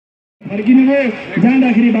फर्किनुभयो।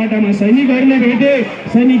 जाँदाखेरि बाटामा सैनिकहरूले भेटे।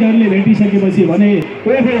 सैनिकहरूले भेटिसकेपछि भने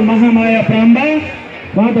ओहो महामाया प्राम्बा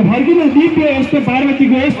उहाँ त फर्किनु दिव्य यस्तो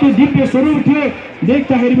पार्वतीको यस्तो दिव्य स्वरूप थियो।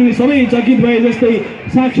 देख्दाखेरि पनि सबै चकित भए। जस्तै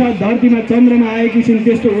साक्षात् धरतीमा चन्द्रमा आएकी छिन्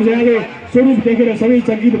त्यस्तो उज्यालो स्वरूप देखेर सबै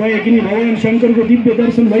चकित भए। किन भगवान् शङ्करको दिव्य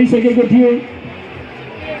दर्शन भइसकेको थियो।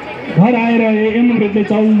 घर आएर यमदूतले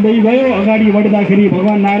चल्दै गयो। अगाडि बढ्दाखेरि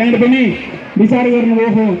भगवान् नारायण पनि विचार गर्नुभयो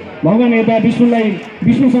हो भगवान् यता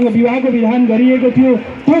विष्णुसँग विवाहको विधान गरिएको थियो।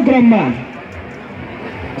 त्यो क्रममा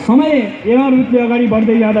समय यमदूतले अगाडि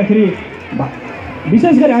बढ्दै जाँदाखेरि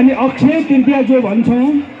विशेष गरी हामी अक्षय तृतीया जो भन्छौँ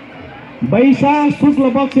वैशाख शुक्ल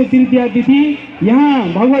पक्ष तृतीया तिथि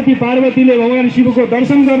यहाँ भगवती पार्वतीले भगवान् शिवको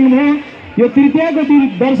दर्शन गर्नुभयो। यो तृतीयाको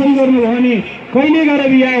दर्शन गर्नुभयो भने कहिले गरेर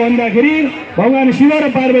विवाह भन्दाखेरि भगवान् शिव र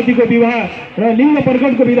पार्वतीको विवाह र लिङ्ग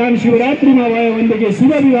प्रकटको विधान शिवरात्रिमा भयो भनेदेखि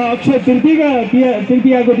शिव विवाह अक्षय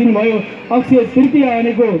तृतीयाको दिन भयो। अक्षय तृतीया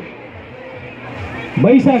भनेको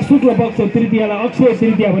वैशाख शुक्ल पक्ष तृतीयालाई अक्षय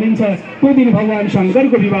तृतीया भनिन्छ। त्यो दिन भगवान्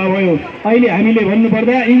शङ्करको विवाह भयो। अहिले हामीले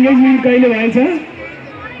भन्नुपर्दा इङ्गेजमेन्ट कहिले भएछ?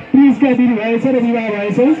 तीजका दिन भएछ र विवाह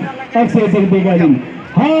भएछ अक्षय तृतीयाका दिन।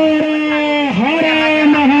 हर हर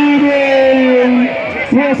महादेव।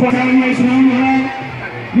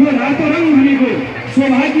 यो रातो रङ भनेको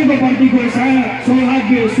सौभाग्यको प्रतीक हो।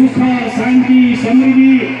 सौभाग्य, सुख, शान्ति,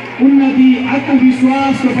 समृद्धि, उन्नति,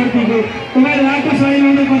 आत्मविश्वासको प्रतीक हो। तपाईँले रातो साडी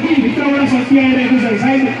लाउँदा कति भित्रबाट शक्ति आइरहेको छ।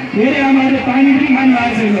 सायद धेरै आमाहरूले पानी पनि खानु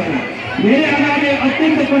भएको छैन। धेरै आमाहरूले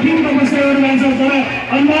अत्यन्त कठिन तपस्या गरिरहेको छ। तर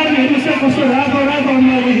अनुहारमा हेर्नुहोस् त कस्तो रातो रातो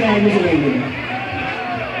अनुहार देखिरहेको छ।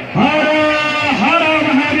 हर हर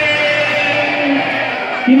महादेव।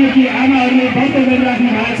 किनकि आमाहरूले व्रत गरिराख्नु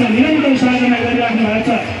भएको छ, निरन्तर साधना गरिराख्नु भएको छ।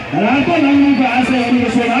 रातो लगाउनुको आशय भनेको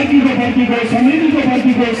सौभाग्यको प्रतीक हो, समृद्धिको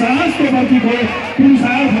प्रतीक हो, साहसको प्रतीक हो,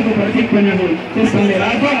 पुरुषार्थको प्रतीक पनि हो। त्यस कारणले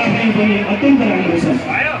रातो आफै पनि अत्यन्त राम्रो छ।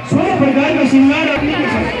 16 प्रकारको श्रृङ्गार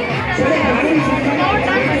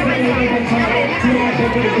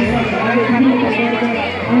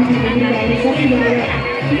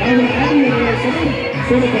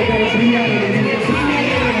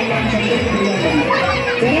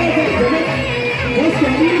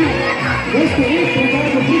जस्तो एक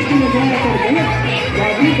प्रकारको दृष्टिमा जाँदाखेरि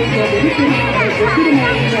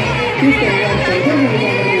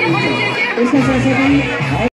त्यसका साथसाथै